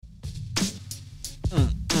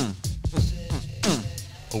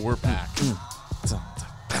Oh, we're back.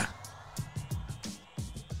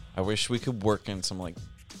 I wish we could work in some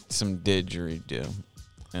didgeridoo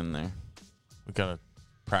in there. We gotta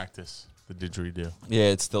practice the didgeridoo. Yeah,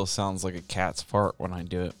 it still sounds like a cat's fart when I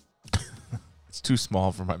do it. It's too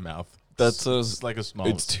small for my mouth. It's like a small.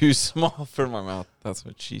 It's too small for my mouth. That's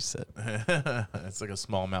what she said. It's like a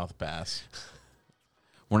smallmouth bass.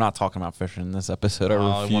 We're not talking about fishing in this episode. All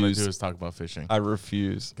I want to do refuse. is talk about fishing. I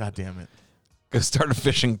refuse. God damn it. Go start a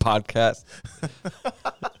fishing podcast.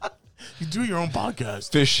 You do your own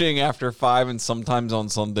podcast. Fishing after 5 and sometimes on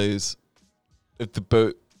Sundays if the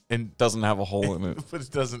boat And doesn't have a hole in it. But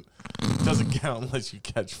it doesn't count unless you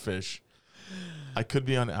catch fish. I could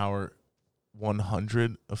be on hour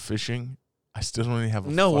 100 of fishing. I still don't even have a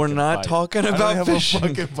No, we're fucking not bite. talking I about don't fishing.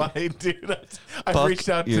 have a fucking bite, dude. I've Fuck reached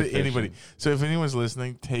out your to anybody. fishing. So if anyone's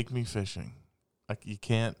listening, take me fishing. Like, you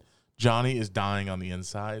can't. Johnny is dying on the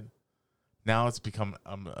inside. Now it's become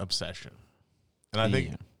an obsession. And I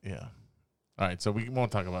think, yeah. All right, so we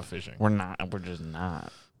won't talk about fishing. We're not. We're just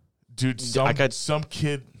not. Dude, some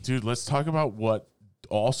kid. Dude, let's talk about what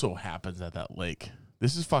also happens at that lake.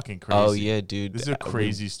 This is fucking crazy. Oh, yeah, dude. This is a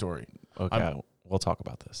crazy story. Okay, we'll talk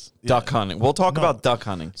about this. Yeah. Duck hunting. We'll talk about duck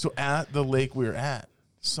hunting. So at the lake we were at,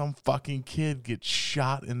 some fucking kid gets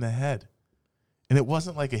shot in the head. And it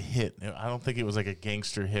wasn't like a hit. I don't think it was like a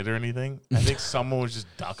gangster hit or anything. I think someone was just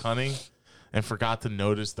duck hunting and forgot to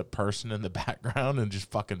notice the person in the background and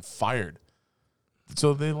just fucking fired.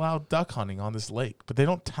 So they allow duck hunting on this lake, but they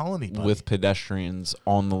don't tell anybody. With pedestrians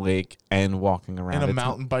on the lake and walking around. And a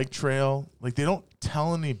mountain bike trail. Like, they don't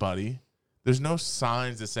tell anybody. There's no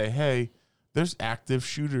signs that say, hey, there's active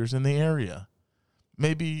shooters in the area.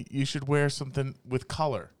 Maybe you should wear something with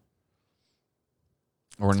color.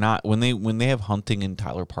 Or not. When they have hunting in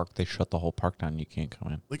Tyler Park, they shut the whole park down. You can't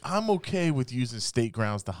come in. Like, I'm okay with using state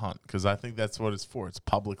grounds to hunt because I think that's what it's for. It's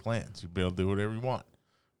public lands. You'll be able to do whatever you want,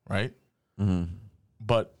 right? Mm-hmm.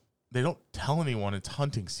 But they don't tell anyone it's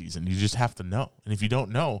hunting season. You just have to know. And if you don't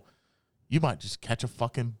know, you might just catch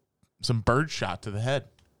some bird shot to the head.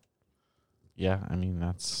 Yeah, I mean,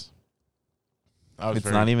 it's It's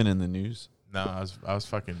not even in the news. No, I was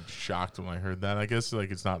fucking shocked when I heard that. I guess like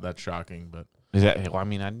it's not that shocking, but Is that? Well, I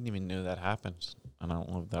mean, I didn't even know that happens, and I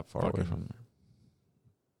don't live that far away from there.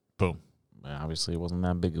 Boom. Obviously, it wasn't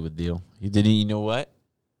that big of a deal. You know what?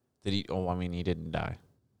 Did he? Oh, I mean, he didn't die.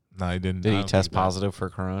 No, he didn't. Did he test positive for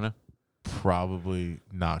corona? Probably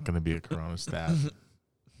not going to be a corona stat.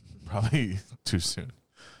 Probably too soon.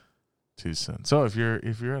 Too soon. So if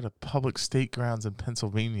you're at a public state grounds in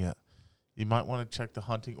Pennsylvania, you might want to check the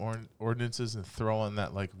hunting ordinances and throw on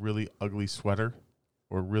that like really ugly sweater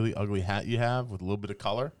or really ugly hat you have with a little bit of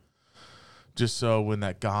color. Just so when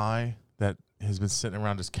that guy that has been sitting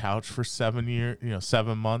around his couch for 7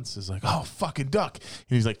 months is like, oh, fucking duck.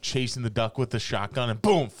 And he's like chasing the duck with the shotgun and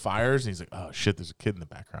boom, fires. And he's like, oh shit, there's a kid in the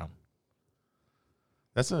background.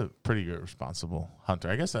 That's a pretty irresponsible hunter.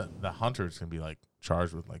 I guess the hunter is going to be like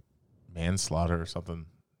charged with like manslaughter or something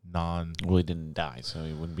Well, he didn't die, so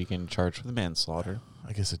he wouldn't be getting charged with manslaughter.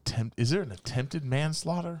 I guess is there an attempted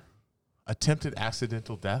manslaughter? Attempted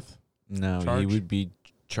accidental death? No, charge? he would be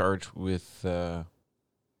charged with.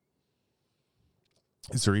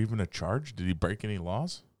 Is there even a charge? Did he break any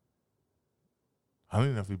laws? I don't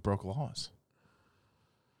even know if he broke laws.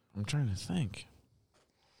 I'm trying to think.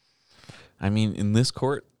 I mean, in this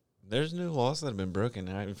court, there's no laws that have been broken,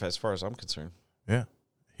 as far as I'm concerned. Yeah.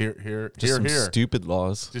 Here. Stupid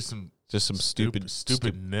laws. Just some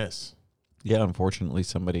stupidness. Yeah, unfortunately,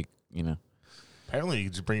 somebody, Apparently, you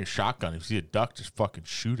can just bring a shotgun. If you see a duck, just fucking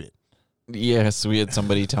shoot it. Yes, we had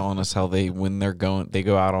somebody telling us how they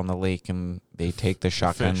go out on the lake and they take the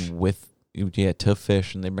shotgun to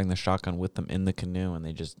fish, and they bring the shotgun with them in the canoe, and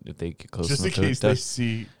if they get close just in case they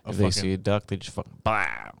see a duck, they just fucking blah.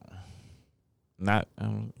 Not a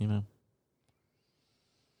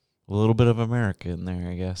little bit of America in there,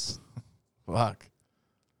 I guess. Fuck.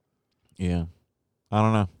 Yeah, I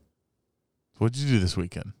don't know. What'd you do this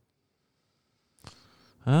weekend?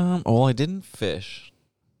 Well, I didn't fish.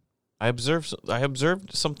 I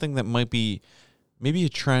observed something that might be maybe a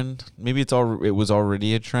trend. Maybe it was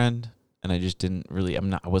already a trend, and I just didn't really.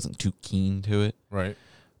 I wasn't too keen to it. Right.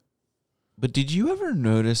 But did you ever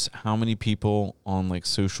notice how many people on like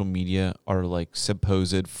social media are like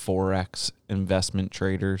supposed Forex investment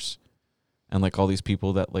traders, and like all these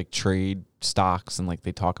people that like trade stocks and like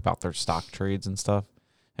they talk about their stock trades and stuff?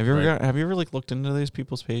 Have you ever like looked into those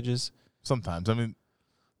people's pages? Sometimes. I mean,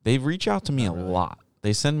 they reach out to me a lot.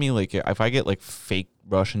 They send me like, if I get like fake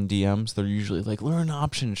Russian DMs, they're usually like, learn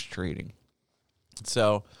options trading.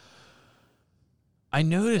 So I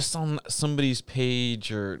noticed on somebody's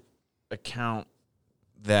page or account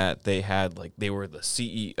that they had, like, they were the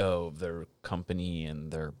CEO of their company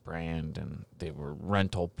and their brand, and they were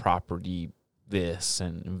rental property this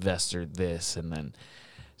and investor this, and then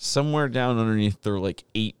somewhere down underneath their, like,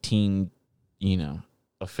 18,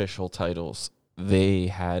 official titles, they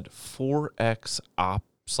had Forex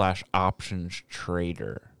options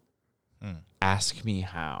trader. Ask me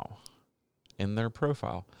how in their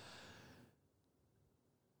profile.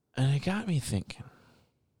 And it got me thinking,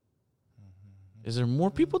 is there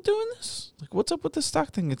more people doing this? Like, what's up with this stock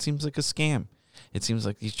thing? It seems like a scam. It seems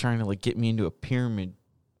like he's trying to, like, get me into a pyramid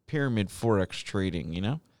Forex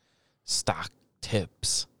trading, stock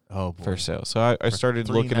tips for sale. So I started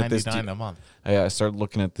looking at this dude. $3.99 a month. I started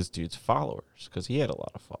looking at this dude's followers because he had a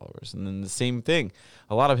lot of followers. And then the same thing,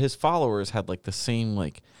 a lot of his followers had, like, the same,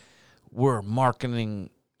 like, we're marketing,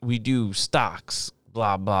 we do stocks,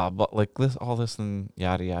 blah, blah, blah, like this, all this and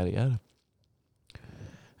yada, yada, yada.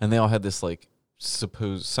 And they all had this, like,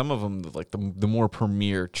 some of them, like, the more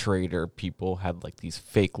premier trader people had, like, these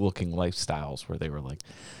fake looking lifestyles where they were like,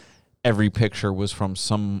 every picture was from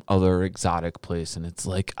some other exotic place. And it's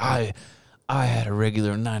like, I had a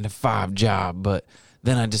regular 9-to-5 job, but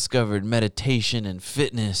then I discovered meditation and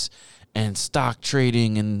fitness and stock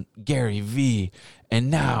trading and Gary Vee. And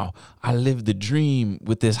now I live the dream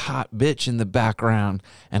with this hot bitch in the background,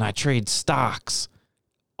 and I trade stocks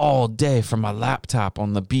all day from my laptop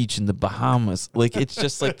on the beach in the Bahamas. Like, it's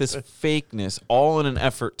just like this fakeness, all in an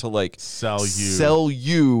effort to, like, sell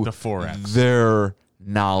you the Forex, their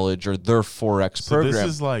knowledge or their Forex program. This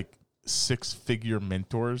is like 6-figure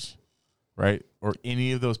mentors, right? Or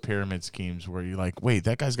any of those pyramid schemes where you're like, wait,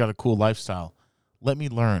 that guy's got a cool lifestyle. Let me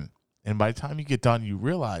learn. And by the time you get done, you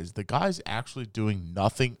realize the guy's actually doing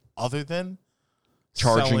nothing other than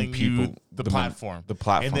charging people you the platform.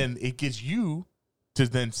 And then it gets you to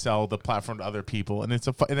then sell the platform to other people. And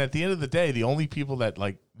and at the end of the day, the only people that,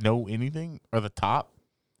 like, know anything are the top,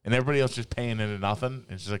 and everybody else just paying into nothing.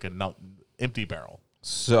 It's just like an empty barrel.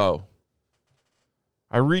 So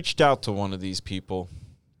I reached out to one of these people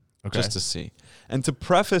just to see. And to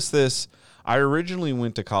preface this, I originally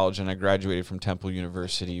went to college and I graduated from Temple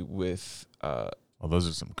University with well, those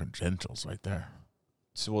are some credentials right there.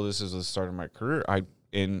 So, this is the start of my career.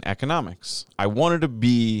 In economics. I wanted to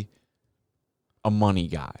be a money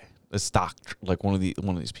guy, a stock, like one of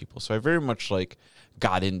these people. So I very much, like,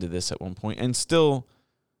 got into this at one point, and still,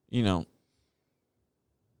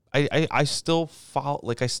 I still follow,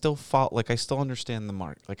 like, I still understand the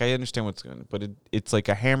market. Like, I understand what's going on, but it's like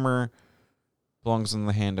a hammer belongs in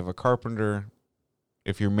the hand of a carpenter.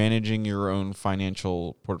 If you're managing your own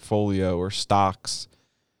financial portfolio or stocks,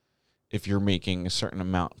 if you're making a certain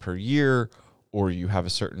amount per year or you have a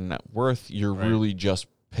certain net worth, you're really just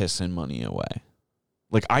pissing money away.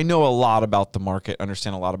 Like, I know a lot about the market,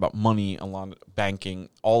 understand a lot about money, a lot of banking,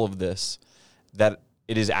 all of this, that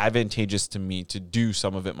it is advantageous to me to do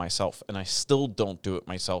some of it myself. And I still don't do it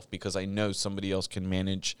myself because I know somebody else can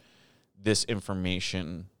manage this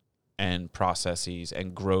information and processes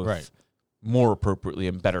and growth more appropriately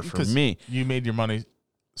and better for me. You made your money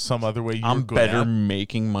some other way. I'm better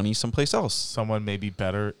making money someplace else. Someone may be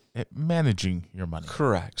better at managing your money.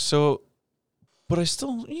 Correct. So, but I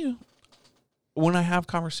still, when I have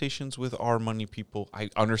conversations with our money people, I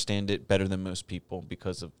understand it better than most people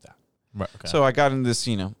because of that. Right. Okay. So I got into this,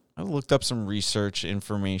 I looked up some research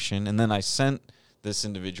information, and then I sent this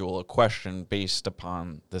individual a question based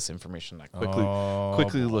upon this information. I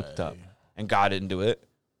quickly looked up and got into it.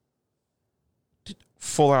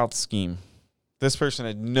 Full out scheme. This person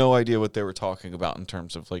had no idea what they were talking about in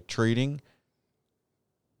terms of, like, trading.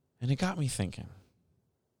 And it got me thinking,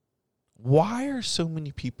 why are so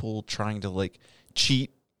many people trying to, like,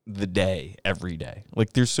 cheat the day every day?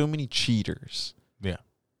 Like, there's so many cheaters. Yeah.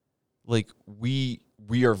 Like, we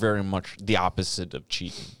are very much the opposite of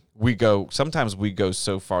cheating. Sometimes we go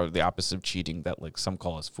so far the opposite of cheating that, like, some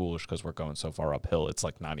call us foolish because we're going so far uphill. It's,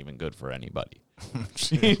 like, not even good for anybody.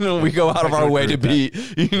 We go out of our way to be,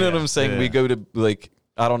 know what I'm saying? Yeah. We go to, like,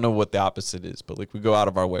 I don't know what the opposite is, but, like, we go out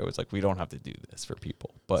of our way. It's like, we don't have to do this for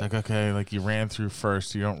people. But it's like, okay, like, you ran through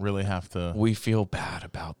first. You don't really have to. We feel bad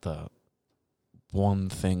about the one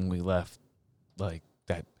thing we left, like,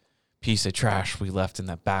 that piece of trash we left in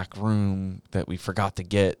that back room that we forgot to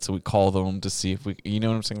get. So we call them to see if we, you know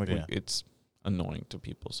what I'm saying? Like, it's annoying to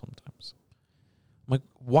people sometimes. I'm like,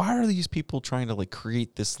 why are these people trying to, like,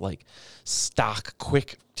 create this, like, stock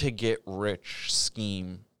quick to get rich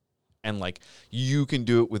scheme? And, like, you can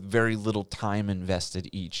do it with very little time invested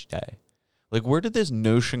each day. Like, where did this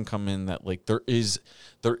notion come in that like there is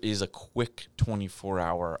a quick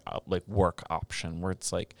 24-hour like work option where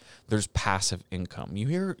it's like there's passive income? You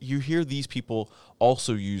hear these people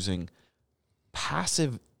also using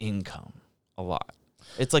passive income a lot.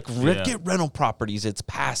 It's like get rental properties. It's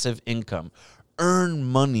passive income. Earn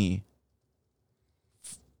money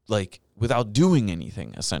like without doing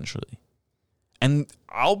anything, essentially. And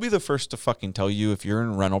I'll be the first to fucking tell you, if you're in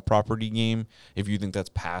a rental property game, if you think that's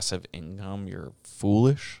passive income, you're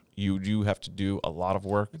foolish. You do have to do a lot of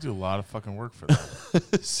work. I do a lot of fucking work for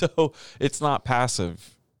that. So it's not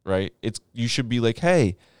passive, right? You should be like,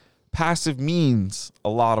 hey, passive means a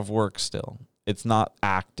lot of work still. It's not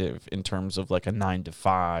active in terms of like a 9 to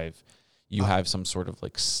 5. You have some sort of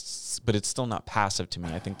like, but it's still not passive to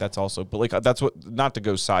me. I think that's also, but like, that's what, not to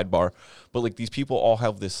go sidebar, but like these people all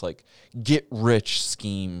have this like get rich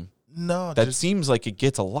scheme. No, that seems like it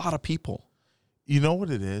gets a lot of people. You know what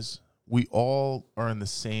it is? We all are in the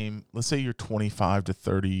same, let's say you're 25 to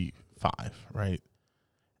 35, right?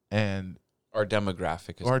 And our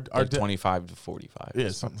demographic is like 25 to 45. Yeah,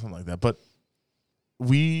 something like that. But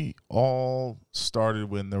we all started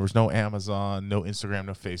when there was no Amazon, no Instagram,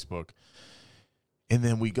 no Facebook. And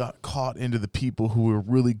then we got caught into the people who were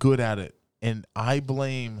really good at it. And I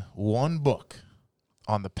blame one book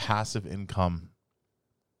on the passive income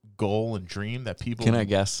goal and dream that people... Can I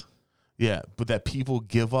guess? Yeah, but that people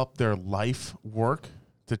give up their life work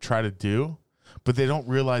to try to do, but they don't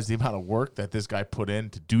realize the amount of work that this guy put in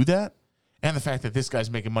to do that, and the fact that this guy's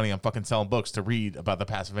making money on fucking selling books to read about the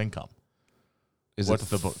passive income. What's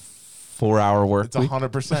the book? 4-hour work It's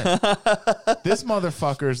 100%. This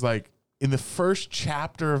motherfucker's like, in the first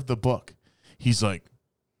chapter of the book, he's like,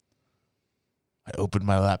 I opened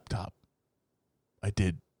my laptop. I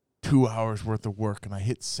did 2 hours worth of work and I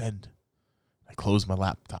hit send. I closed my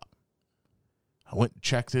laptop. I went and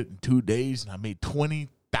checked it in 2 days and I made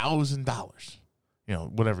 $20,000. You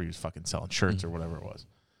know, whatever he was fucking selling, shirts or whatever it was.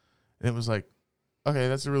 And it was like, okay,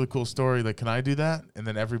 that's a really cool story. Like, can I do that? And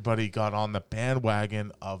then everybody got on the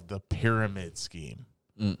bandwagon of the pyramid scheme.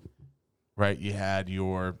 Right? You had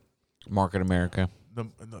your... Market America.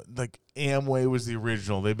 Like Amway was the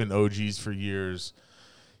original. They've been OGs for years.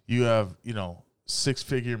 You have,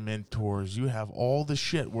 6-figure mentors. You have all the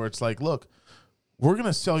shit where it's like, look, we're going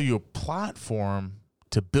to sell you a platform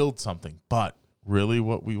to build something, but really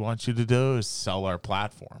what we want you to do is sell our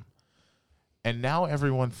platform. And now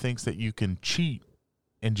everyone thinks that you can cheat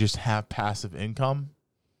and just have passive income,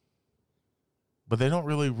 but they don't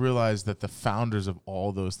really realize that the founders of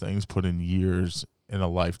all those things put in years in a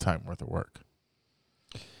lifetime worth of work.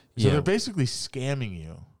 So they're basically scamming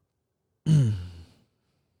you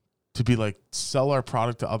to be like, sell our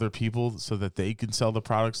product to other people so that they can sell the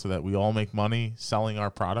product so that we all make money selling our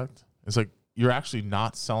product. It's like, you're actually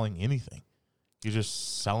not selling anything. You're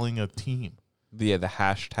just selling a team. The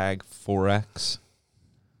hashtag Forex,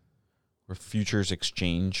 or futures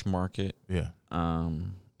exchange market. Yeah.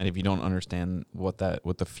 And if you don't understand what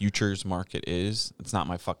the futures market is, it's not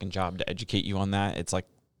my fucking job to educate you on that. It's like,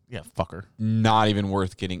 yeah, fucker. Not even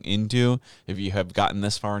worth getting into. If you have gotten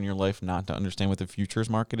this far in your life not to understand what the futures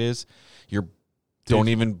market is, don't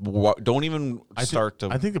even start to.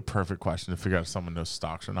 I think the perfect question to figure out if someone knows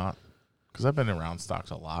stocks or not, because I've been around stocks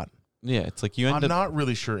a lot. Yeah, it's like I'm not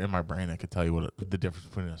really sure in my brain I could tell you what the difference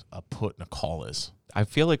between a put and a call is. I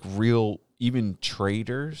feel like even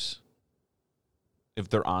traders, if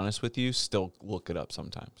they're honest with you, still look it up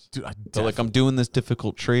sometimes. Dude, they're like, I'm doing this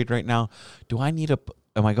difficult trade right now. Do I need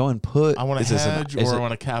am I going put? I want to hedge or I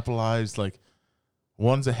want to capitalize. Like,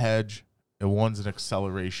 one's a hedge and one's an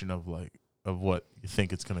acceleration of what you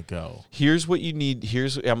think it's going to go. Here's what you need.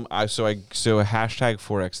 So a hashtag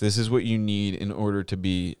Forex. This is what you need in order to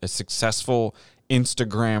be a successful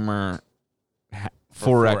Instagrammer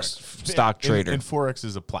Forex stock trader. And Forex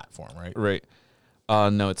is a platform, right? Right.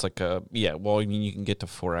 No, it's like well, I mean, you can get to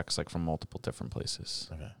Forex like from multiple different places.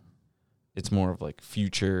 Okay. It's more of like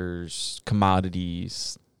futures,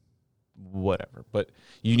 commodities, whatever. But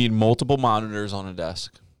you need multiple monitors on a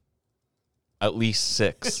desk. At least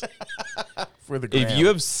 6. For the gram. If you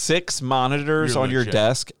have 6 monitors on your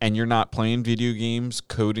desk and you're not playing video games,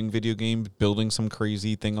 coding video games, building some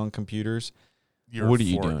crazy thing on computers, what are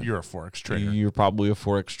you doing? You're a Forex trader. You're probably a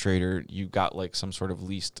Forex trader. You got like some sort of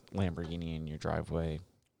leased Lamborghini in your driveway,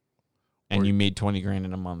 and you made $20,000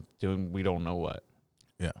 in a month doing we don't know what.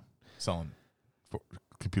 Yeah, selling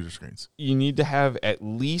computer screens. You need to have at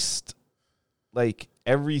least like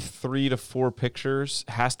every 3 to 4 pictures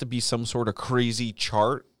has to be some sort of crazy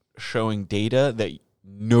chart showing data that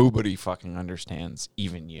nobody fucking understands,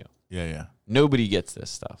 even you. Yeah. Nobody gets this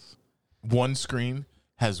stuff. One screen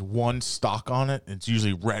has one stock on it. It's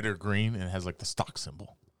usually red or green, and it has like the stock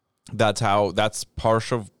symbol. That's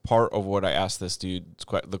part of what I asked this dude. It's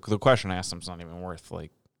the question I asked him is not even worth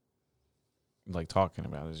like talking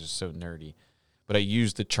about. It's just so nerdy. But I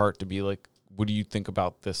used the chart to be like, what do you think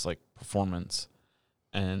about this like performance?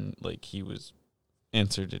 And like he was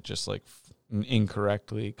answered it just like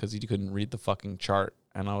incorrectly because he couldn't read the fucking chart.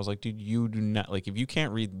 And I was like, dude, you do not, like, if you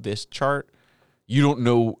can't read this chart, you don't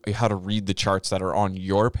know how to read the charts that are on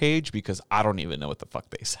your page, because I don't even know what the fuck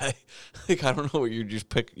they say. Like, I don't know what you're just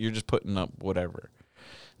putting up whatever.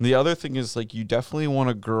 And the other thing is, like, you definitely want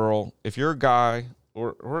a girl, if you're a guy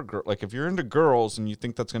or a girl, like if you're into girls and you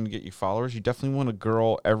think that's going to get you followers, you definitely want a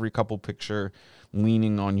girl every couple picture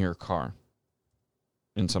leaning on your car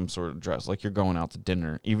in some sort of dress, like you're going out to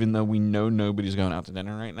dinner, even though we know nobody's going out to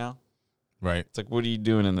dinner right now. Right. It's like, what are you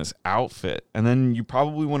doing in this outfit? And then you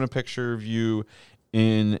probably want a picture of you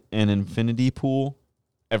in an infinity pool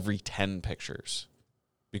every 10 pictures,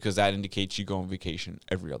 because that indicates you go on vacation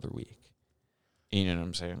every other week. You know what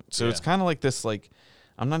I'm saying? So It's kind of like this, like,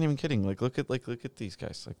 I'm not even kidding. Like, look at these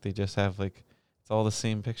guys. Like, they just have like, it's all the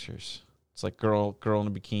same pictures. It's like girl in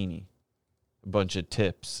a bikini, a bunch of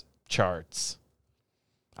tips, charts.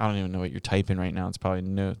 I don't even know what you're typing right now. It's probably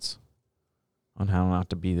notes on how not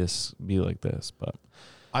to be like this. But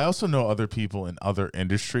I also know other people in other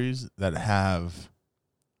industries that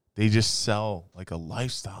they just sell like a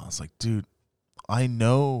lifestyle. It's like, dude, I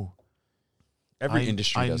know every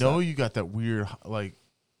industry does know that. You got that weird, like,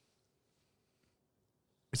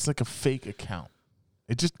 it's like a fake account.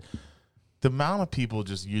 It just, the amount of people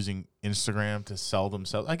just using Instagram to sell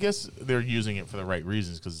themselves, I guess they're using it for the right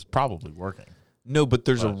reasons because it's probably working. No, but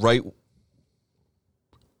there's a right.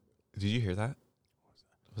 Did you hear that?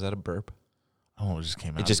 Was that a burp? Oh, it just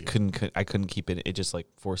came out. It just I couldn't keep it. It just like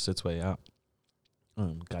forced its way out.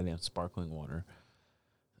 Goddamn sparkling water.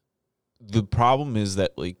 The problem is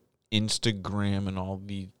that like Instagram and all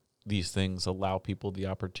these things allow people the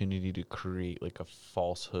opportunity to create like a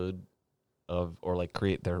falsehood of, or like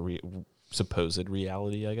create their supposed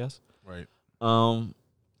reality, I guess. Right.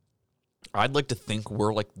 I'd like to think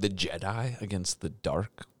we're like the Jedi against the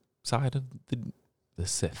dark side of the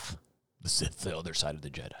Sith. The Sith, the other side of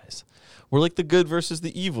the Jedis. We're like the good versus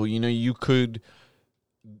the evil. You know,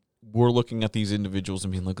 we're looking at these individuals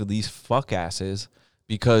and being, look at these fuck asses,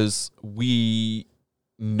 because we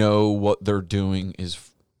know what they're doing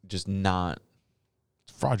is just not.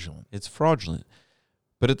 It's fraudulent. It's fraudulent.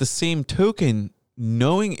 But at the same token,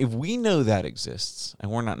 knowing, if we know that exists,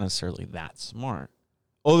 and we're not necessarily that smart,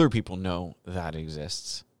 other people know that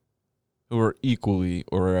exists who are equally,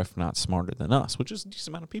 or if not smarter than us, which is a decent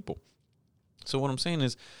amount of people. So what I'm saying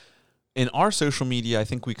is, in our social media, I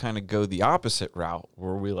think we kind of go the opposite route,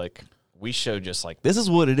 where we show just like, this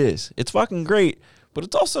is what it is. It's fucking great, but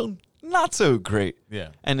it's also not so great. Yeah.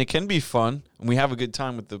 And it can be fun, and we have a good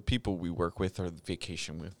time with the people we work with, or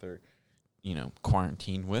vacation with, or, you know,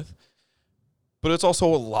 quarantine with. But it's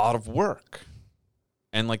also a lot of work.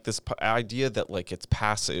 And like this idea that like it's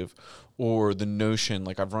passive, or the notion,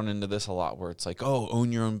 like I've run into this a lot, where it's like, oh,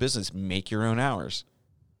 own your own business, make your own hours.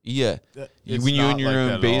 Yeah. When you own your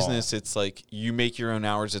own business, it's like you make your own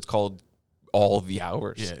hours. It's called all the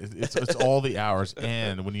hours. Yeah, it's all the hours.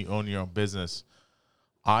 And when you own your own business,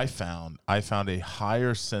 I found a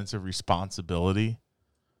higher sense of responsibility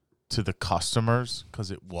to the customers, because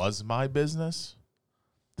it was my business,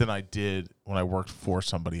 than I did when I worked for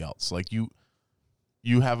somebody else. Like you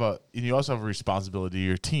also have a responsibility to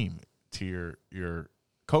your team, to your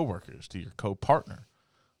coworkers, to your co-partner.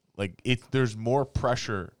 Like there's more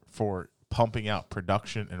pressure for pumping out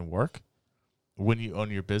production and work when you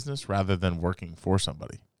own your business rather than working for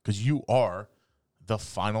somebody, because you are the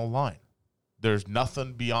final line. There's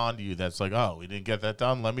nothing beyond you that's like, oh, we didn't get that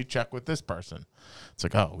done. Let me check with this person. It's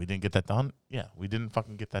like, oh, we didn't get that done. Yeah, we didn't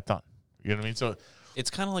fucking get that done. You know what I mean? So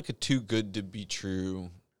it's kind of like a too good to be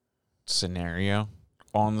true scenario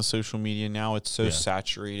on the social media now. It's so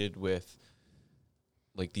saturated with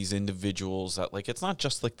like these individuals that, like, it's not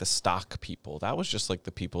just like the stock people. That was just like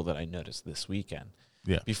the people that I noticed this weekend.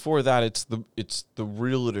 Yeah. Before that, it's the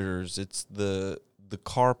realtors, it's the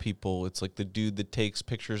car people. It's like the dude that takes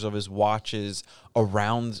pictures of his watches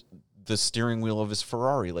around the steering wheel of his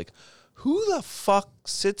Ferrari. Like, who the fuck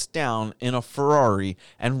sits down in a Ferrari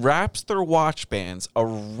and wraps their watch bands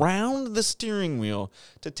around the steering wheel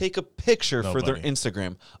to take a picture for their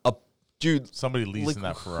Instagram? Dude, somebody leasing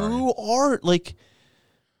like, that Ferrari. Who are, like,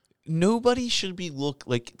 nobody should be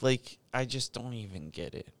I just don't even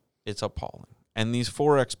get it. It's appalling. And these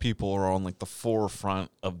Forex people are on like the forefront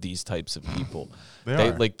of these types of people.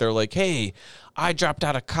 They're like, hey, I dropped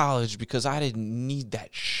out of college because I didn't need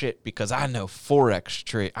that shit because I know Forex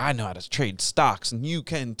trade. I know how to trade stocks, and you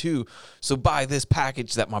can too. So buy this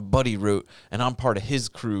package that my buddy wrote, and I'm part of his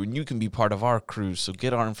crew, and you can be part of our crew. So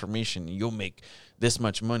get our information, and you'll make this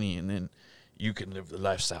much money, and then you can live the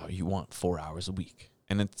lifestyle you want 4 hours a week.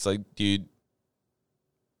 And it's like, dude,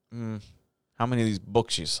 how many of these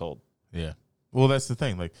books you sold? Yeah. Well, that's the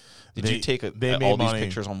thing. Like, Did you take all these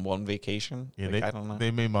pictures on one vacation? Yeah, like, I don't know. They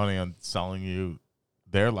made money on selling you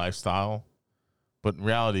their lifestyle, but in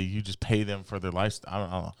reality, you just pay them for their lifestyle. I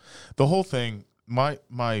don't know. The whole thing. I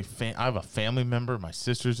have a family member. My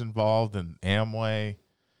sister's involved in Amway,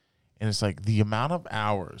 and it's like the amount of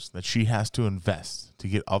hours that she has to invest to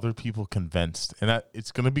get other people convinced, and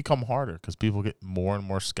it's going to become harder because people get more and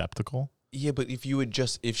more skeptical. Yeah, but if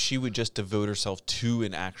she would just devote herself to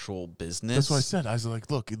an actual business. That's what I said. I was like,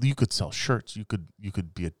 look, you could sell shirts. You could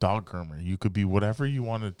be a dog groomer. You could be whatever you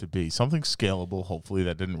wanted to be. Something scalable, hopefully,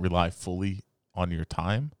 that didn't rely fully on your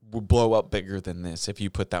time. Would blow up bigger than this if you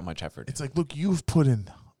put that much effort in. It's like, look, you've put in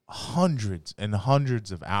hundreds and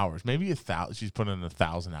hundreds of hours. Maybe 1,000. She's put in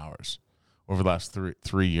 1,000 hours over the last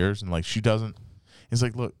three years. And like, she doesn't. It's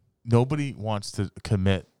like, look, nobody wants to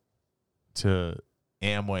commit to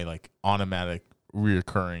Amway, like automatic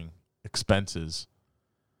reoccurring expenses,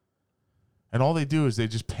 and all they do is they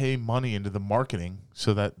just pay money into the marketing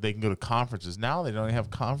so that they can go to conferences. Now they don't even have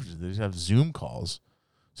conferences; they just have Zoom calls.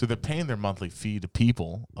 So they're paying their monthly fee to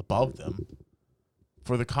people above them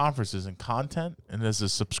for the conferences and content, and as a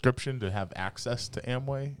subscription to have access to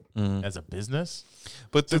Amway as a business.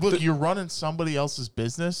 But so look, you're running somebody else's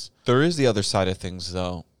business. There is the other side of things,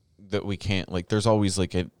 though, that we can't like. There's always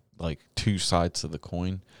like two sides to the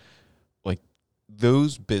coin. Like,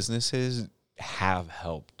 those businesses have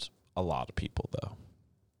helped a lot of people, though.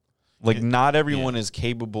 Like, not everyone is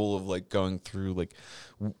capable of like going through like.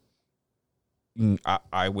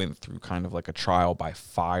 I went through kind of like a trial by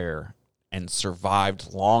fire and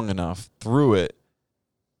survived long enough through it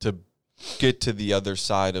to get to the other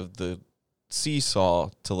side of the seesaw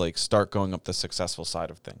to like start going up the successful side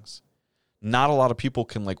of things. Not a lot of people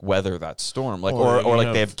can like weather that storm, like or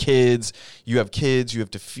like they have kids. You have kids. You have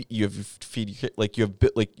to feed. You have to feed. Like you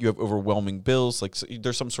have overwhelming bills. Like, so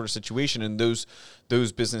there's some sort of situation, and those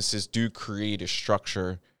businesses do create a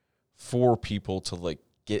structure for people to like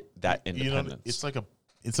get that independence. You know,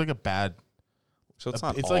 it's like a bad. So it's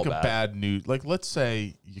not. It's all like bad. a bad news. Like, let's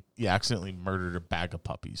say you accidentally murdered a bag of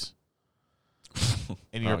puppies.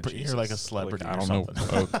 And you're like a celebrity. Like, I or don't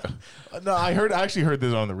something. know. No, I actually heard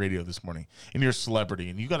this on the radio this morning. And you're a celebrity,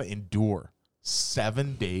 and you got to endure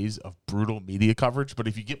 7 days of brutal media coverage. But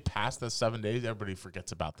if you get past that 7 days, everybody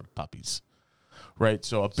forgets about the puppies, right?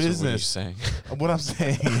 So a business. So what I'm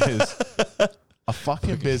saying is, a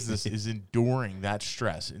fucking business is enduring that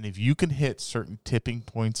stress, and if you can hit certain tipping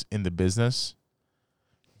points in the business,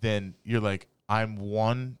 then you're like, I'm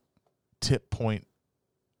one tip point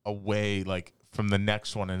away, like, from the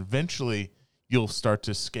next one, and eventually you'll start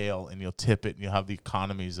to scale and you'll tip it and you'll have the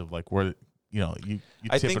economies of like where you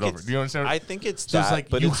tip it over. Do you understand? I think it's so that, it's like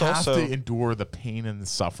but you it's have also to endure the pain and the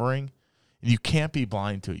suffering, and you can't be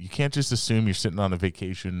blind to it. You can't just assume you're sitting on a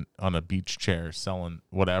vacation on a beach chair selling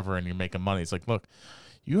whatever and you're making money. It's like, look,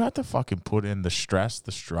 you have to fucking put in the stress,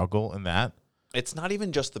 the struggle, and that. It's not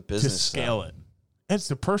even just the business to scale it. It's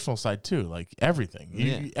the personal side too, like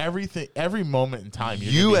everything. Everything, every moment in time.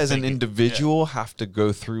 You as an individual have to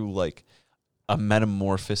go through like a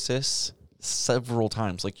metamorphosis several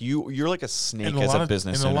times. Like you're like a snake as a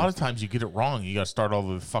business owner. And a lot of times you get it wrong. You got to start all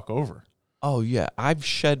the fuck over. Oh yeah, I've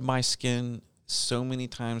shed my skin so many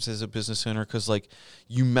times as a business owner because like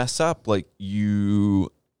you mess up, like you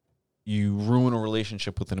ruin a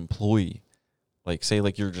relationship with an employee. Like, say,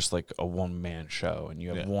 like, you're just, like, a one-man show, and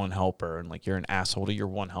you have one helper, and, like, you're an asshole to your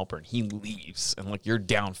one helper, and he leaves, and, like, you're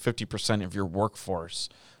down 50% of your workforce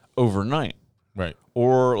overnight. Right.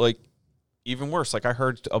 Or, like, even worse, like, I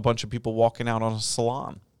heard a bunch of people walking out on a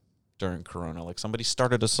salon during Corona. Like, somebody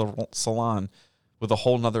started a salon with a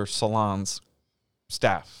whole nother salon's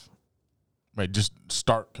staff. Right, just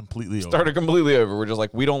start completely over. Started completely over. We're just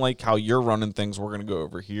like, we don't like how you're running things. We're going to go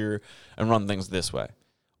over here and run things this way.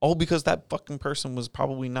 All because that fucking person was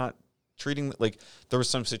probably not treating, like, there was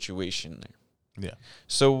some situation there. Yeah.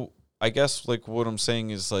 So I guess, like, what I'm saying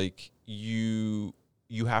is, like, you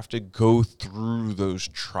have to go through those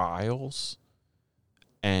trials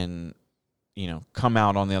and, you know, come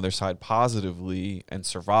out on the other side positively and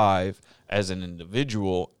survive as an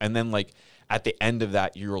individual. And then, like, at the end of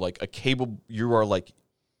that, you're, like,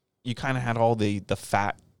 you kind of had all the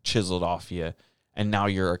fat chiseled off you, and now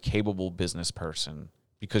you're a capable business person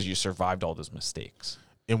because you survived all those mistakes.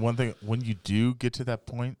 And one thing, when you do get to that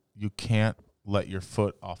point, you can't let your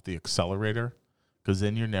foot off the accelerator, because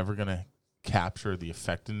then you're never going to capture the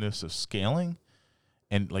effectiveness of scaling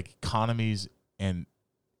and like economies. And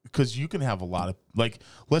because you can have a lot of, like,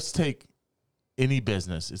 let's take any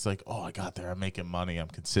business. It's like, oh, I got there. I'm making money. I'm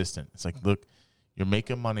consistent. It's like, look, you're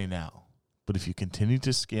making money now, but if you continue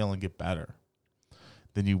to scale and get better,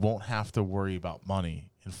 then you won't have to worry about money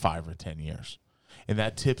in 5 or 10 years. And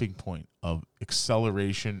that tipping point of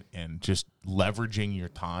acceleration and just leveraging your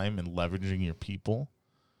time and leveraging your people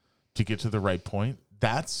to get to the right point,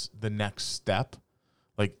 that's the next step.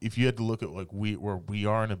 Like, if you had to look at like where we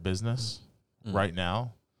are in a business right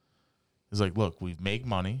now, it's like, look, we've made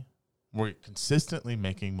money. We're consistently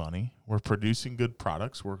making money. We're producing good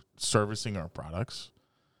products. We're servicing our products.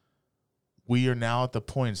 We are now at the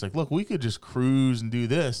point, it's like, look, we could just cruise and do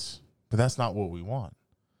this, but that's not what we want.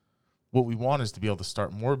 What we want is to be able to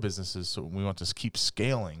start more businesses, so we want to keep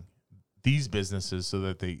scaling these businesses so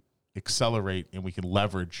that they accelerate and we can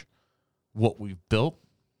leverage what we've built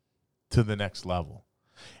to the next level.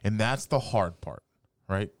 And that's the hard part,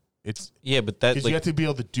 right? But that, you have to be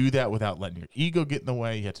able to do that without letting your ego get in the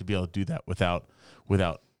way. You have to be able to do that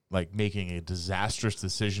without like making a disastrous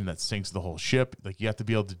decision that sinks the whole ship. Like, you have to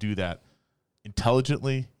be able to do that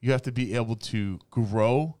intelligently. You have to be able to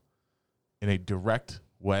grow in a direct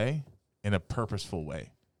way, in a purposeful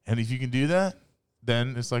way. And if you can do that,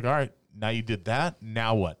 then it's like, all right, now you did that.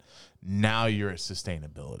 Now what? Now you're at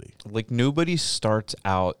sustainability. Like, nobody starts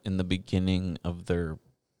out in the beginning of their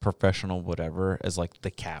professional whatever as like the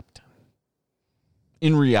captain.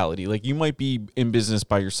 In reality, like, you might be in business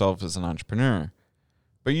by yourself as an entrepreneur,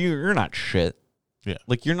 but you're not shit. Yeah.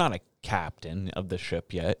 Like, you're not a captain of the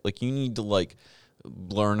ship yet. Like, you need to like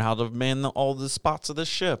learn how to man all the spots of the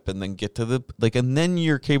ship, and then get to the like, and then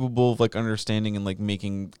you're capable of like understanding and like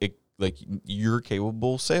making it like you're a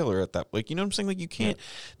capable sailor at that. Like, you know what I'm saying? Like, you can't.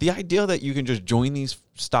 The idea that you can just join these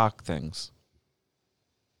stock things,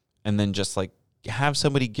 and then just like have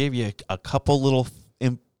somebody give you a couple little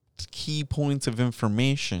key points of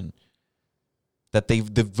information that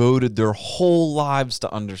they've devoted their whole lives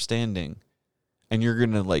to understanding, and you're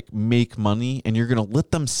going to like make money, and you're going to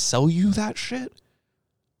let them sell you that shit.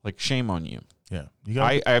 Like, shame on you. Yeah.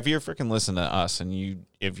 If you're freaking listening to us and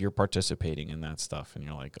if you're participating in that stuff and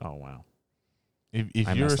you're like, oh, wow.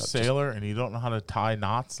 If you're a sailor and you don't know how to tie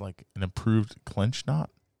knots, like an improved clinch knot,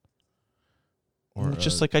 or or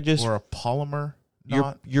a polymer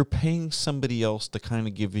knot, you're paying somebody else to kind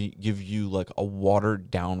of give you like a watered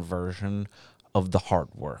down version of the hard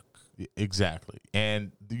work. Exactly.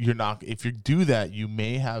 And if you do that, you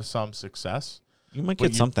may have some success. You might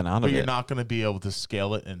get something out of it. But you're not going to be able to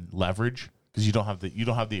scale it and leverage, because you don't have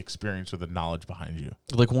the experience or the knowledge behind you.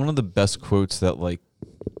 Like, one of the best quotes that like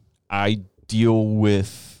I deal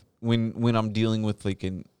with when I'm dealing with like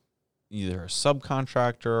either a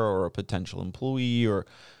subcontractor or a potential employee, or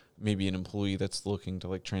maybe an employee that's looking to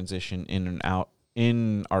like transition in and out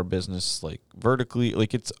in our business, like vertically,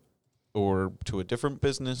 like or to a different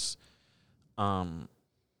business.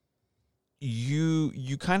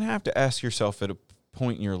 You kind of have to ask yourself at a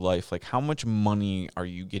point in your life, like, how much money are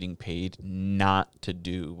you getting paid not to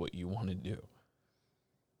do what you want to do?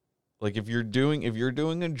 Like, if you're doing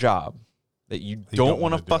a job that you don't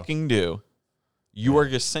want to fucking do, you are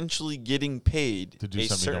essentially getting paid a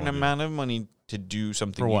certain amount of money to do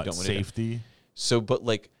something you don't want to do. Safety. So, but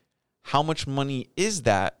like, how much money is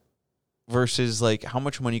that versus like, how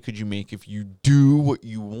much money could you make if you do what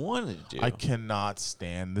you want to do? I cannot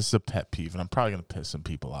stand, this is a pet peeve, and I'm probably going to piss some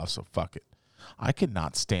people off, so fuck it. I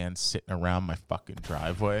cannot stand sitting around my fucking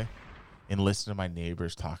driveway and listen to my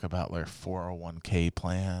neighbors talk about their 401k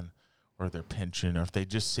plan or their pension, or if they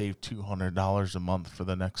just save $200 a month for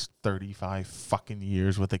the next 35 fucking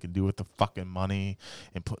years, what they can do with the fucking money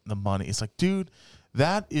and put in the money. It's like, dude,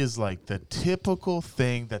 that is like the typical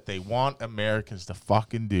thing that they want Americans to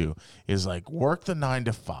fucking do, is like work the 9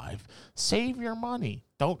 to 5, save your money,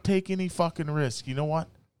 don't take any fucking risk. You know what?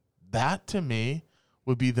 That to me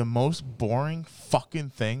would be the most boring fucking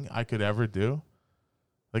thing I could ever do.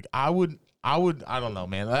 Like, I don't know,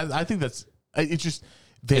 man. I think that's, it's just,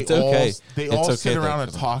 they all sit around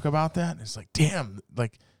and talk about that. And it's like, damn,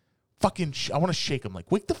 like, fucking, I want to shake them.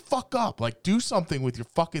 Like, wake the fuck up. Like, do something with your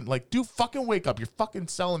fucking, like, fucking wake up. You're fucking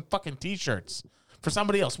selling fucking t-shirts for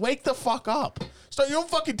somebody else. Wake the fuck up. Start your own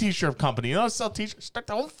fucking t-shirt company. You know how to sell t-shirts? Start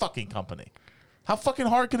your own fucking company. How fucking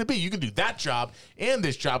hard can it be? You can do that job and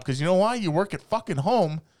this job, because you know why? You work at fucking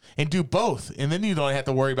home and do both, and then you don't have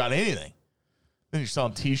to worry about anything. Then you're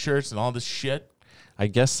selling t-shirts and all this shit. I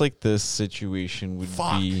guess like this situation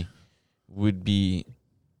would be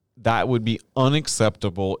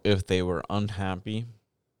unacceptable if they were unhappy.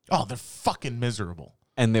 Oh, they're fucking miserable.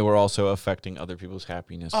 And they were also affecting other people's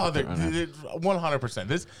happiness. Oh, they're 100%.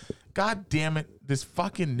 This, God damn it, this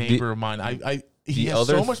fucking neighbor of mine. He has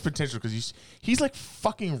so much potential because he's like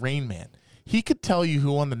fucking Rain Man. He could tell you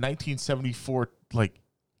who won the 1974 like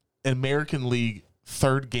American League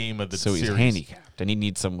third game of the series. So he's handicapped, and he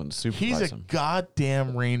needs someone to supervise him. He's a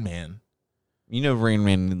goddamn Rain Man. You know, Rain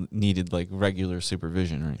Man needed like regular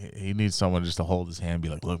supervision, right? He needs someone just to hold his hand and be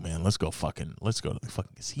like, look, man, let's go to the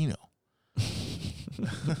fucking casino.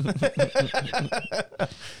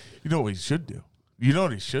 You know what he should do? You know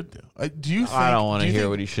what he should do? Do you think, I don't want to hear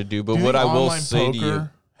what he should do, but what I will say to you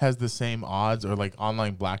has the same odds, or like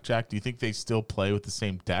online blackjack. Do you think they still play with the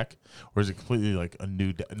same deck, or is it completely like a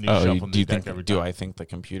new shuffle new deck every time? Do I think the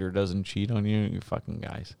computer doesn't cheat on you? You fucking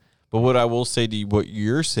guys. But what I will say to you, what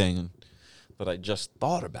you're saying that I just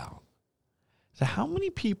thought about, is how many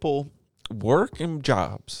people work in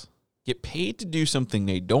jobs, get paid to do something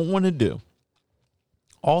they don't want to do,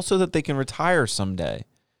 also that they can retire someday,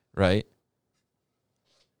 right?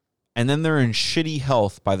 And then they're in shitty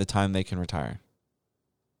health by the time they can retire.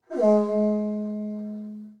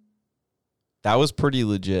 That was pretty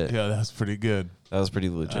legit. Yeah, that's pretty good. That was pretty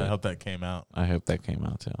legit. I hope that came out. I hope that came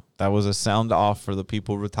out too. That was a sound off for the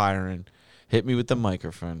people retiring. Hit me with the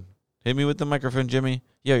microphone. Hit me with the microphone, Jimmy.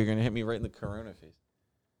 Yeah, you're gonna hit me right in the corona face.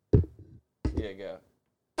 Yeah, go.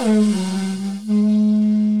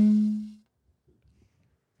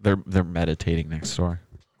 They're meditating next door.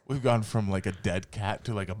 We've gone from like a dead cat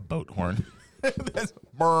to like a boat horn. That's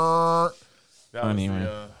brrr.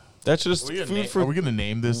 Anyway, that's just food for. Are we gonna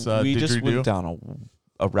name this? We just went down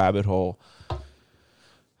a rabbit hole.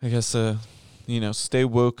 I guess stay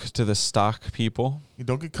woke to the stock people. You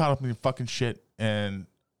don't get caught up in your fucking shit and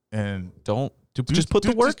just put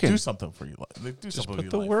the work in. Do something for your life. Just put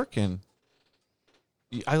the work in.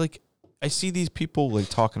 I see these people like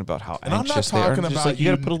talking about how anxious they are. You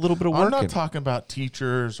got to put a little bit of work in. I'm not talking about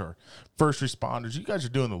teachers or first responders. You guys are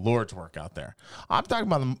doing the Lord's work out there. I'm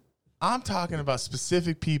talking about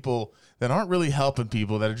specific people that aren't really helping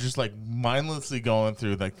people, that are just like mindlessly going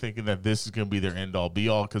through, like thinking that this is going to be their end all be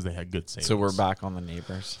all because they had good savings. So we're back on the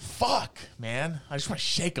neighbors. Fuck, man. I just want to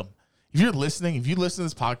shake them. If you listen to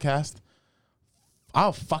this podcast,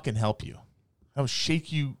 I'll fucking help you. I'll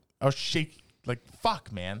shake you. Like,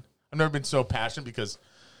 fuck, man. I've never been so passionate because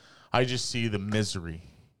I just see the misery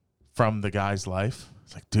from the guy's life.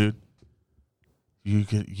 It's like, dude,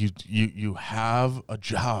 you have a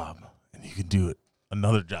job and you can do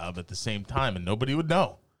another job at the same time and nobody would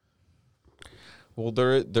know. Well,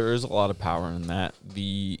 there is a lot of power in that.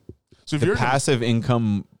 The you're passive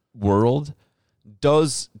income world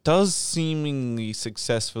does seemingly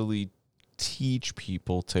successfully teach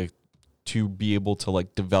people to be able to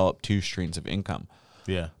like develop two streams of income.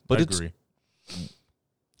 Yeah, but I agree.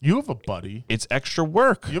 You have a buddy. It's extra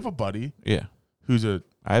work. You have a buddy. Yeah.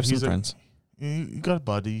 I have some friends. You got a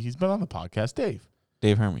buddy. He's been on the podcast, Dave.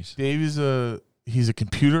 Dave Hermes. Dave he's a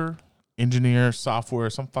computer engineer, software,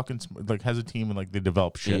 some fucking like has a team and like they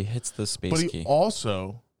develop shit. He hits the space key. But he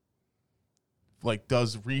also like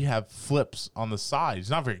does rehab flips on the side. He's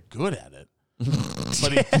not very good at it.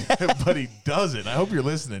 but he does it. I hope you're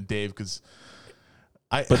listening, Dave, because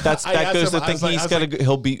that goes the thing. He's got to.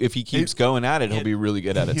 He'll be if he keeps going at it. He'll be really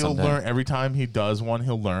good at it. He'll learn every time he does one.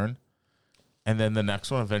 He'll learn, and then the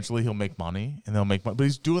next one eventually he'll make money, and they'll make money. But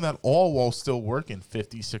he's doing that all while still working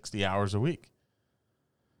 50, 60 hours a week,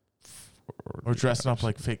 or dressing up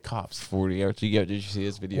like fake cops. 40 hours. Did you see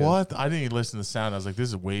his video? What? I didn't even listen to the sound. I was like, this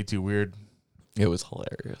is way too weird. It was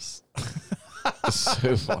hilarious. It's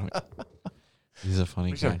so funny. He's a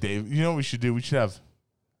funny guy. Have Dave. You know what we should do? We should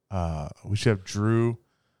have Drew,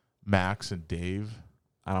 Max, and Dave.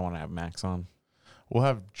 I don't want to have Max on. We'll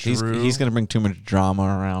have Drew. He's going to bring too much drama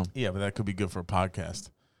around. Yeah, but that could be good for a podcast.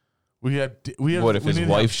 We have. What if his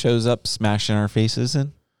wife shows up smashing our faces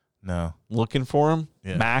in? No. Looking for him?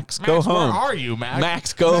 Yeah. Max, go home. Where are you, Max?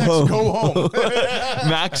 Max, go home. Go home.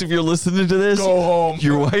 Max, if you're listening to this, go home.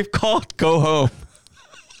 Your wife called, go home.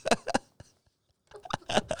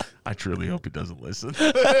 I truly hope he doesn't listen.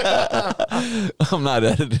 I'm not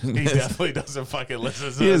editing this. He definitely doesn't fucking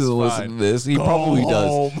listen to this. He doesn't listen to this. He probably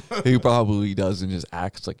does. He probably does and just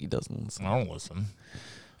acts like he doesn't listen. I don't listen.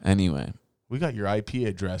 Anyway. We got your IP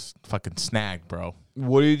address fucking snagged, bro.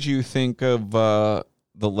 What did you think of the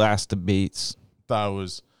last debates?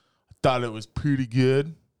 Thought it was pretty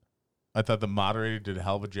good. I thought the moderator did a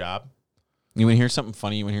hell of a job. You want to hear something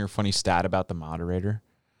funny? You want to hear a funny stat about the moderator?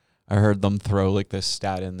 I heard them throw like this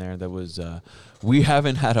stat in there that was, we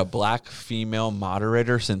haven't had a black female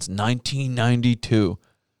moderator since 1992.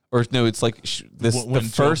 Or no, it's like the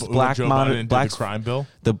first black moderator, the crime bill,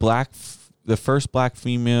 the first black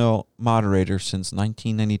female moderator since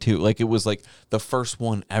 1992. Like it was like the first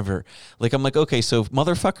one ever. Like I'm like, okay, so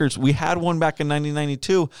motherfuckers, we had one back in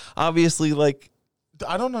 1992. Obviously, like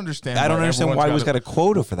I don't understand. I don't understand why we got a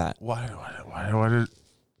quota for that. Why did?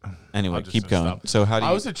 Anyway, keep going. Stop. So how do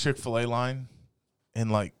you? I was at Chick-fil-A line, and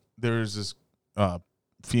like there was this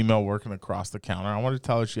female working across the counter. I wanted to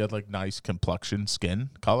tell her she had like nice complexion, skin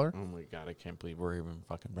color. Oh my god, I can't believe we're even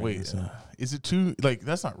fucking bringing this up. Is it too like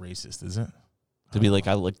that's not racist, is it? To be like,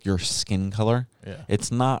 I like your skin color. Yeah,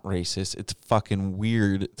 it's not racist. It's fucking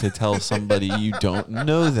weird to tell somebody you don't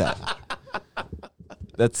know that.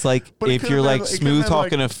 That's like if you're like smooth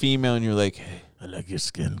talking a female and you're like, hey, I like your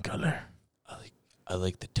skin color. I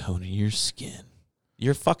like the tone of your skin.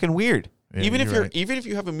 You're fucking weird. Yeah, even right. even if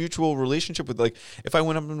you have a mutual relationship with, like, if I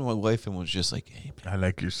went up to my wife and was just like, hey, babe, I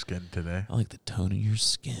like your skin today. I like the tone of your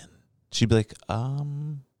skin. She'd be like,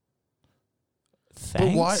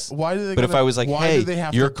 thanks. But why do they? But if I was like, hey,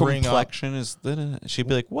 your complexion is, she'd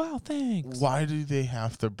be like, wow, thanks. Why do they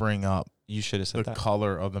have to bring up You should have said the that.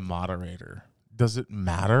 color of the moderator? Does it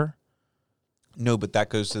matter? No, but that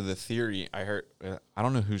goes to the theory. I heard. I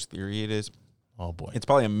don't know whose theory it is. Oh boy, It's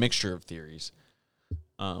probably a mixture of theories.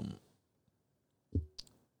 The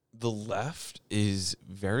left is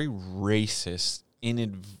very racist.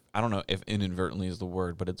 I don't know if inadvertently is the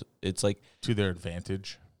word, but it's like to their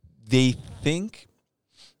advantage. They think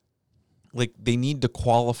like they need to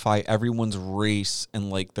qualify everyone's race, and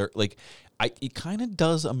like they're like, it kind of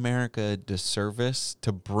does America a disservice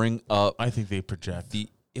to bring up. I think they project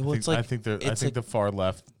I think the far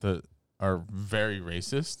left are very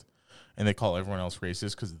racist, and they call everyone else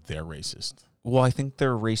racist because they're racist. Well, I think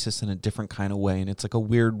they're racist in a different kind of way, and it's like a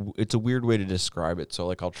weird way to describe it. So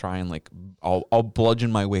like I'll try and like I'll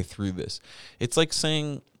bludgeon my way through this. It's like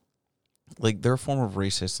saying like they're a form of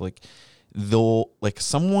racist. Like they'll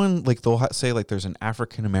say like there's an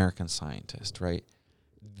African American scientist, right?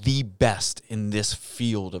 The best in this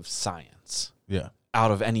field of science. Yeah.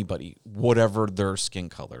 Out of anybody, whatever their skin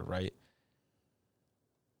color, right?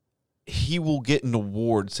 He will get an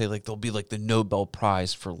award, say like there'll be like the Nobel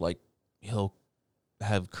Prize for like he'll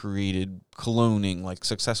have created cloning, like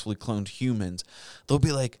successfully cloned humans. They'll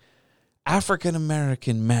be like African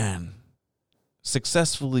American man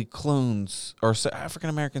successfully clones, or African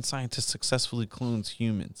American scientist successfully clones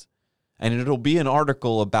humans. And it'll be an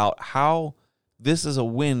article about how this is a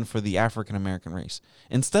win for the African American race.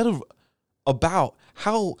 Instead of about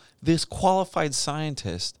how this qualified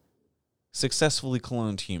scientist successfully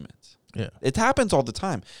cloned humans. Yeah, it happens all the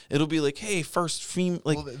time. It'll be like, hey, first female,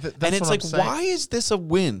 like, and it's like, why is this a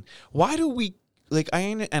win? Why do we like?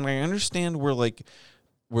 I understand where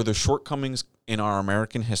the shortcomings in our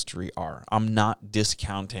American history are. I'm not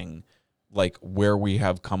discounting like where we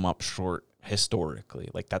have come up short historically.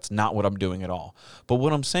 Like that's not what I'm doing at all. But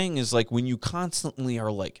what I'm saying is like when you constantly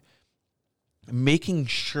are like making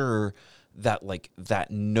sure that like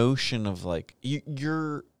that notion of like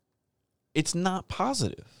it's not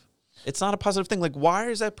positive. It's not a positive thing. Like, why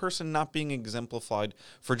is that person not being exemplified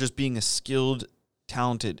for just being a skilled,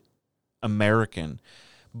 talented American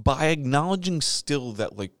by acknowledging still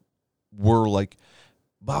that, like, we're, like,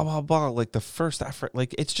 blah, blah, blah, like, the first effort.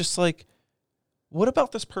 Like, it's just, like, what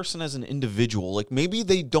about this person as an individual? Like, maybe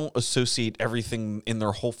they don't associate everything in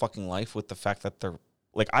their whole fucking life with the fact that they're,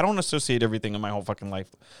 like, I don't associate everything in my whole fucking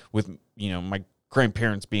life with, you know, my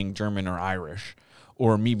grandparents being German or Irish.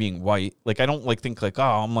 Or me being white. Like, I don't, like, think, like, oh,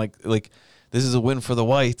 I'm, like, this is a win for the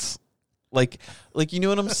whites. Like, you know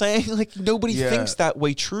what I'm saying? Like, nobody thinks that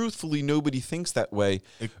way. Truthfully, nobody thinks that way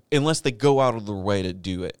unless they go out of their way to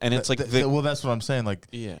do it. And it's like... well, that's what I'm saying. Like,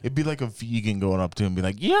 it'd be like a vegan going up to him and be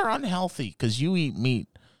like, you're unhealthy because you eat meat.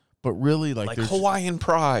 But really, like Hawaiian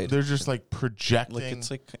pride. They're just, like, projecting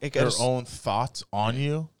their own thoughts on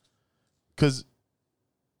you. Because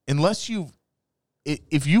unless you've...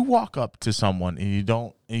 If you walk up to someone and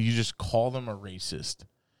you just call them a racist,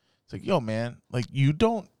 it's like, yo, man, like you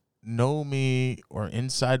don't know me or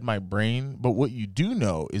inside my brain, but what you do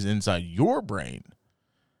know is inside your brain.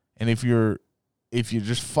 And if you're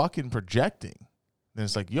just fucking projecting, then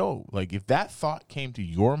it's like, yo, like if that thought came to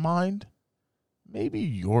your mind, maybe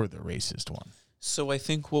you're the racist one. So I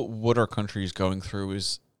think what our country is going through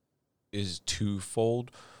is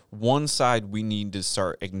twofold. One side, we need to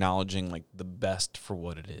start acknowledging like the best for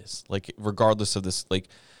what it is. Like regardless of this, like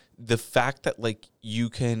the fact that like you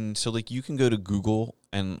can go to Google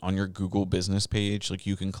and on your Google business page, like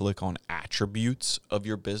you can click on attributes of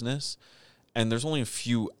your business, and there's only a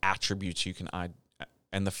few attributes you can add.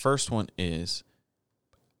 And the first one is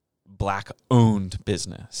Black-owned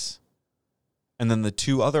business. And then the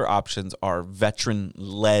two other options are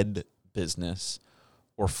veteran-led business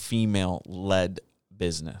or female-led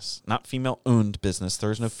business. Not female-owned business.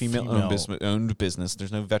 There's no female-owned business.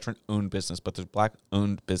 There's no veteran-owned business, but there's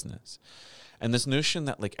Black-owned business. And this notion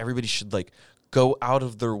that, like, everybody should, like, go out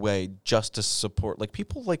of their way just to support, like,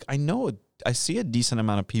 people, like, I see a decent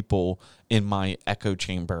amount of people in my echo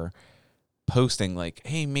chamber posting like,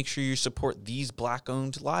 hey, make sure you support these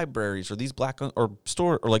Black-owned libraries or these Black-owned or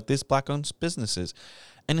store or like this Black-owned businesses.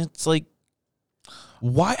 And it's like,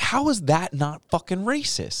 why? How is that not fucking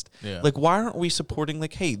racist? Yeah. Like, why aren't we supporting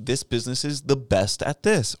like, hey, this business is the best at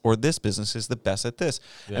this or this business is the best at this?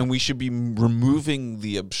 Yeah. And we should be removing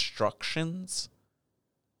the obstructions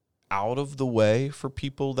out of the way for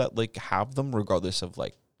people that like have them, regardless of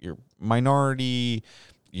like your minority,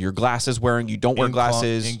 your glasses wearing, you don't wear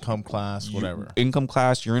glasses, income class, whatever. Income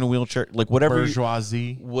class, you're in a wheelchair, like whatever.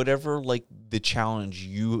 Bourgeoisie. Whatever, like the challenge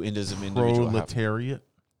you as an individual have. Proletariat.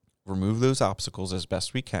 Remove those obstacles as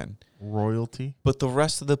best we can. Royalty. But the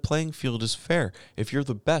rest of the playing field is fair. If you're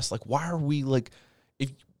the best, like why are we like,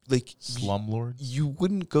 if like slumlords? You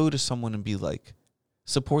wouldn't go to someone and be like,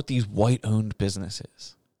 support these white-owned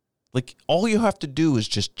businesses. Like all you have to do is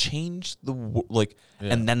just change the like,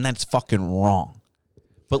 and then that's fucking wrong.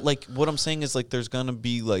 But like what I'm saying is like there's gonna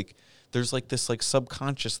be like there's like this like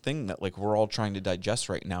subconscious thing that like we're all trying to digest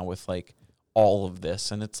right now with like all of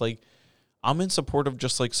this, and it's like I'm in support of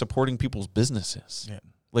just like supporting people's businesses. Yeah.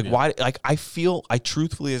 Like why? Like I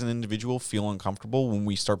truthfully as an individual feel uncomfortable when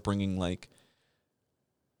we start bringing like,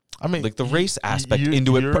 I mean, like the race aspect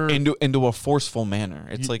into a forceful manner.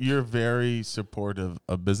 It's like you're very supportive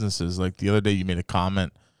of businesses. Like the other day, you made a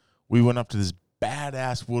comment. We went up to this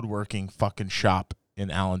badass woodworking fucking shop in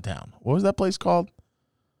Allentown. What was that place called?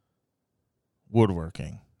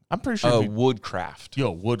 Woodworking. I'm pretty sure. Woodcraft.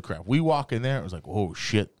 Woodcraft. We walk in there. It was like, oh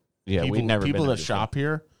shit. Yeah, we've never people been that shop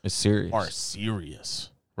here is serious. are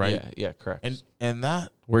serious, right? Yeah, correct. And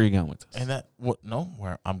that. Where are you going with this? And that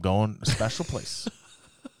where I'm going a special place.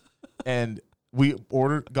 And we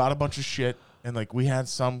got a bunch of shit, and like we had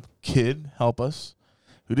some kid help us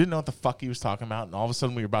who didn't know what the fuck he was talking about, and all of a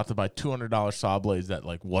sudden we were about to buy $200 saw blades that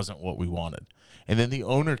like wasn't what we wanted. And then the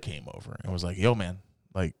owner came over and was like, yo, man,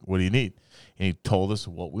 like, what do you need? And he told us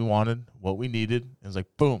what we wanted, what we needed. And it was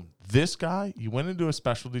like, boom, this guy, you went into a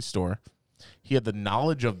specialty store. He had the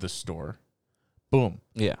knowledge of the store. Boom.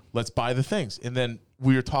 Yeah. Let's buy the things. And then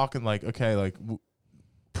we were talking like, okay, like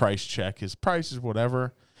price check, his prices,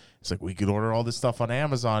 whatever. It's like we could order all this stuff on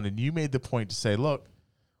Amazon. And you made the point to say, look,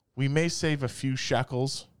 we may save a few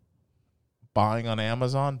shekels buying on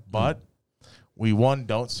Amazon, but we, one,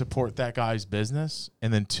 don't support that guy's business.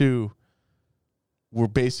 And then two, we're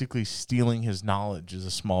basically stealing his knowledge as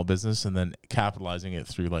a small business and then capitalizing it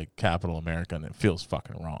through like Capital America. And it feels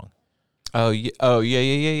fucking wrong. Oh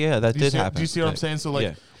yeah. That did happen. Do you see what I'm saying? So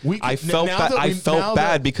like, I felt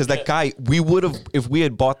bad because that guy, we would have, if we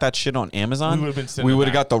had bought that shit on Amazon, we would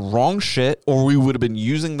have got the wrong shit, or we would have been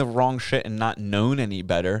using the wrong shit and not known any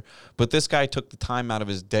better. But this guy took the time out of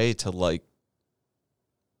his day to like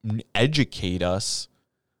educate us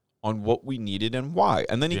on what we needed and why,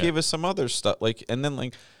 and then he gave us some other stuff, like, and then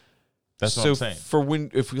like. That's what I'm saying. For when,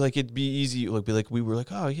 if we like, it'd be easy, like, be like, we were like,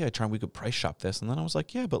 oh yeah, we could price shop this, and then I was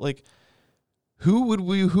like, yeah, but like. Who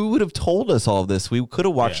would have told us all this? We could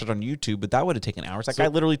have watched it on YouTube, but that would have taken hours. That guy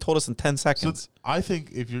literally told us in 10 seconds. So I think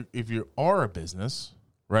if you are a business,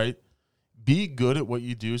 right, be good at what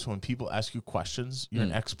you do. So when people ask you questions, you're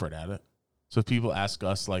an expert at it. So if people ask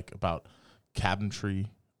us like about cabinetry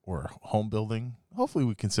or home building, hopefully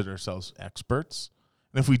we consider ourselves experts.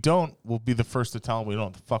 And if we don't, we'll be the first to tell them we don't know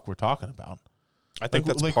what the fuck we're talking about. I think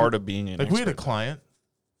that's part of being an expert. We had a client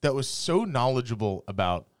that was so knowledgeable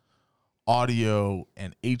about audio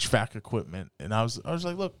and HVAC equipment, and I was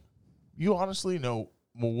like, look, you honestly know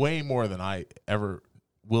way more than I ever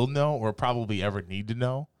will know or probably ever need to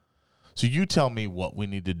know. So you tell me what we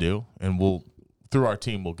need to do, and we'll through our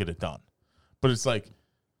team we'll get it done. But it's like,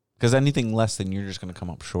 because anything less than you're just going to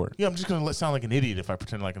come up short. Yeah, I'm just going to sound like an idiot if I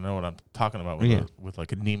pretend like I know what I'm talking about with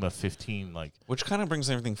like a NEMA 15, like, which kind of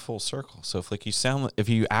brings everything full circle. So if like if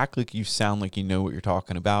you act like you sound like you know what you're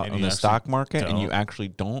talking about on the stock market and you actually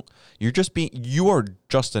don't, you are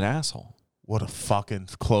just an asshole. What a fucking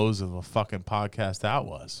close of a fucking podcast that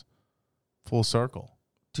was. Full circle.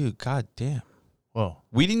 Dude, god damn. Whoa.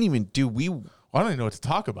 We didn't even do I don't even know what to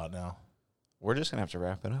talk about now. We're just going to have to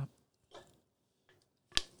wrap it up.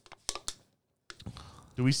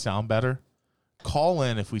 Do we sound better? Call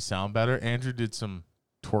in if we sound better. Andrew did some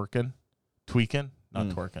tweaking on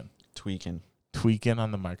the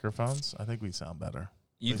microphones. I think we sound better.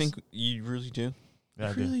 You think you really do? Yeah,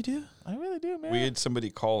 I really do? I really do, man. We had somebody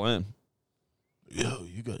call in. Yo,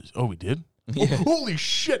 you guys. Oh, we did? Yeah. Oh, holy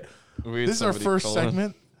shit. This is our first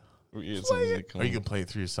segment. Are you going to play it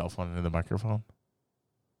through your cell phone into the microphone?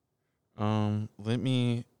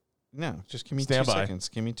 Just give me 2 seconds.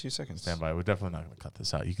 Give me 2 seconds. Stand by. We're definitely not going to cut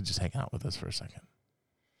this out. You can just hang out with us for a second.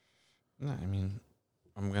 No, I mean,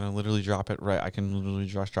 I'm going to literally drop it right. I can literally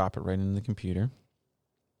just drop it right in the computer.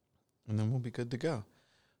 And then we'll be good to go.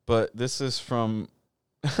 But this is from,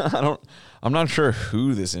 I'm not sure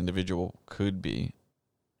who this individual could be,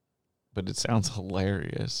 but it sounds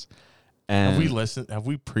hilarious. And have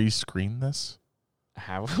we pre-screened this?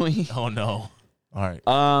 Have we? Oh, no. All right.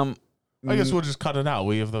 I guess we'll just cut it out.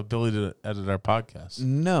 We have the ability to edit our podcast.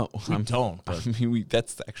 No. We don't. But I mean,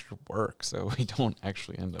 that's the extra work, so we don't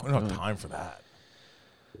actually end up we don't have time for that.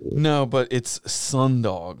 No, but it's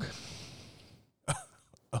Sundog.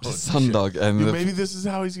 Sundog. And maybe this is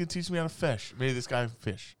how he's going to teach me how to fish. Maybe this guy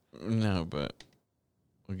fish. No, but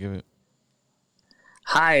we'll give it.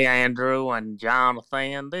 Hi, Andrew and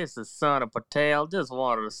Jonathan. This is Sonny Patel. Just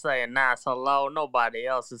wanted to say a nice hello. Nobody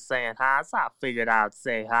else is saying hi, so I figured I'd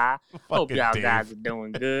say hi. Hope y'all guys are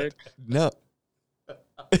doing good. No.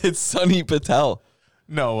 It's Sonny Patel.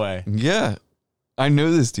 No way. Yeah. I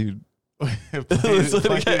know this dude. Play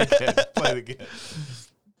it again.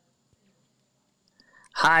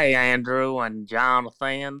 Hi, Andrew and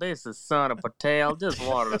Jonathan. This is Sonny Patel. Just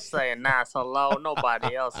wanted to say a nice hello.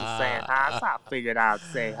 Nobody else is saying hi, so I figured I'd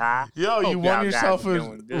say hi. Yo, you won yourself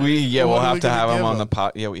a... We'll have to have him on the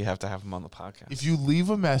pod. Yeah, we have to have him on the podcast. If you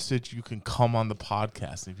leave a message, you can come on the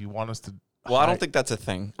podcast. If you want us to... Well, I don't think that's a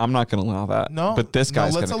thing. I'm not going to allow that. No. But this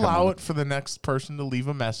guy's going to come. Let's allow it for the next person to leave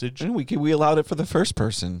a message. And we allowed it for the first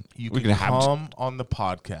person. You can come on the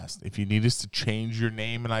podcast. If you need us to change your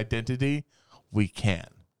name and identity, we can.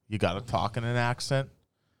 You got to talk in an accent.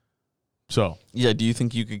 So. Yeah, do you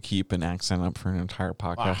think you could keep an accent up for an entire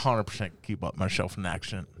podcast? I 100% keep up myself an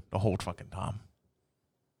accent the whole fucking time.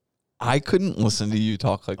 I couldn't listen to you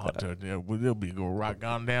talk like that. Dude, yeah, it'll be go right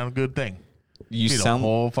down a good thing. You sound the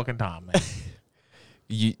whole fucking time, man.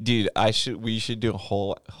 Dude, we should do a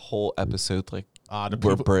whole episode like we're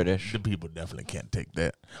people, British. The people definitely can't take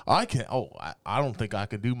that. I can't. I don't think I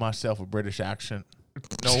could do myself a British accent.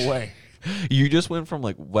 No way. You just went from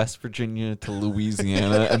like West Virginia to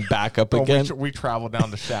Louisiana and back up again. We travel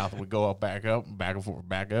down the south. We go up, back and forth,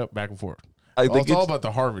 back up, back and forth. I think it's all about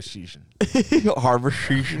the harvest season. Harvest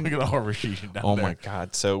season. Look at the harvest season down there. Oh my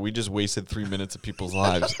God! So we just wasted 3 minutes of people's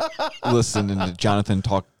lives listening to Jonathan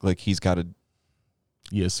talk like he's got a.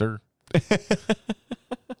 Yes, sir.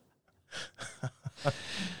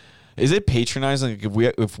 Is it patronizing?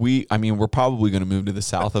 Like if we, I mean, we're probably going to move to the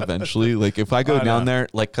South eventually. Like if I go down there,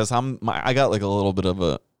 like, cause I got like a little bit of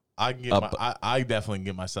a. I definitely can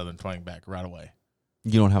get my Southern twang back right away.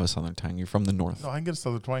 You don't have a Southern twang. You're from the North. No, I can get a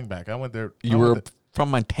Southern twang back. I went there. You were from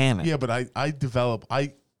Montana. Yeah, but I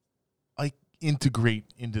integrate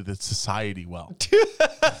into the society well.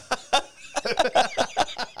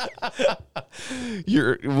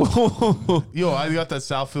 I got that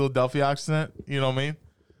South Philadelphia accent. You know what I mean?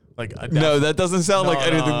 Like no, that doesn't sound like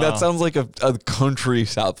anything. No. That sounds like a country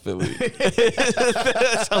South Philly.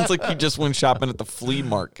 That sounds like you just went shopping at the flea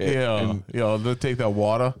market. Yeah, they'll take that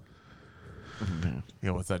water.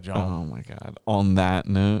 Yeah, what's that, John? Oh my God! On that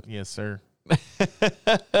note, yes, sir.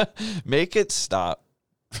 Make it stop.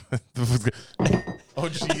 Oh,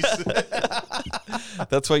 jeez.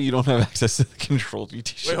 That's why you don't have access to the control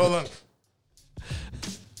GT show. Wait, hold on.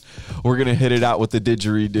 We're gonna hit it out with the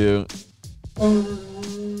didgeridoo.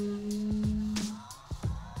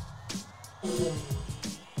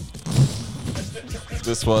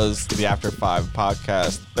 This was the After 5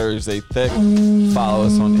 podcast, Thursday Thick. Follow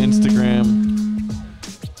us on Instagram.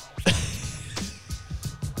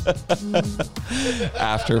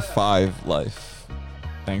 After 5 Life.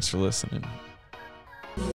 Thanks for listening.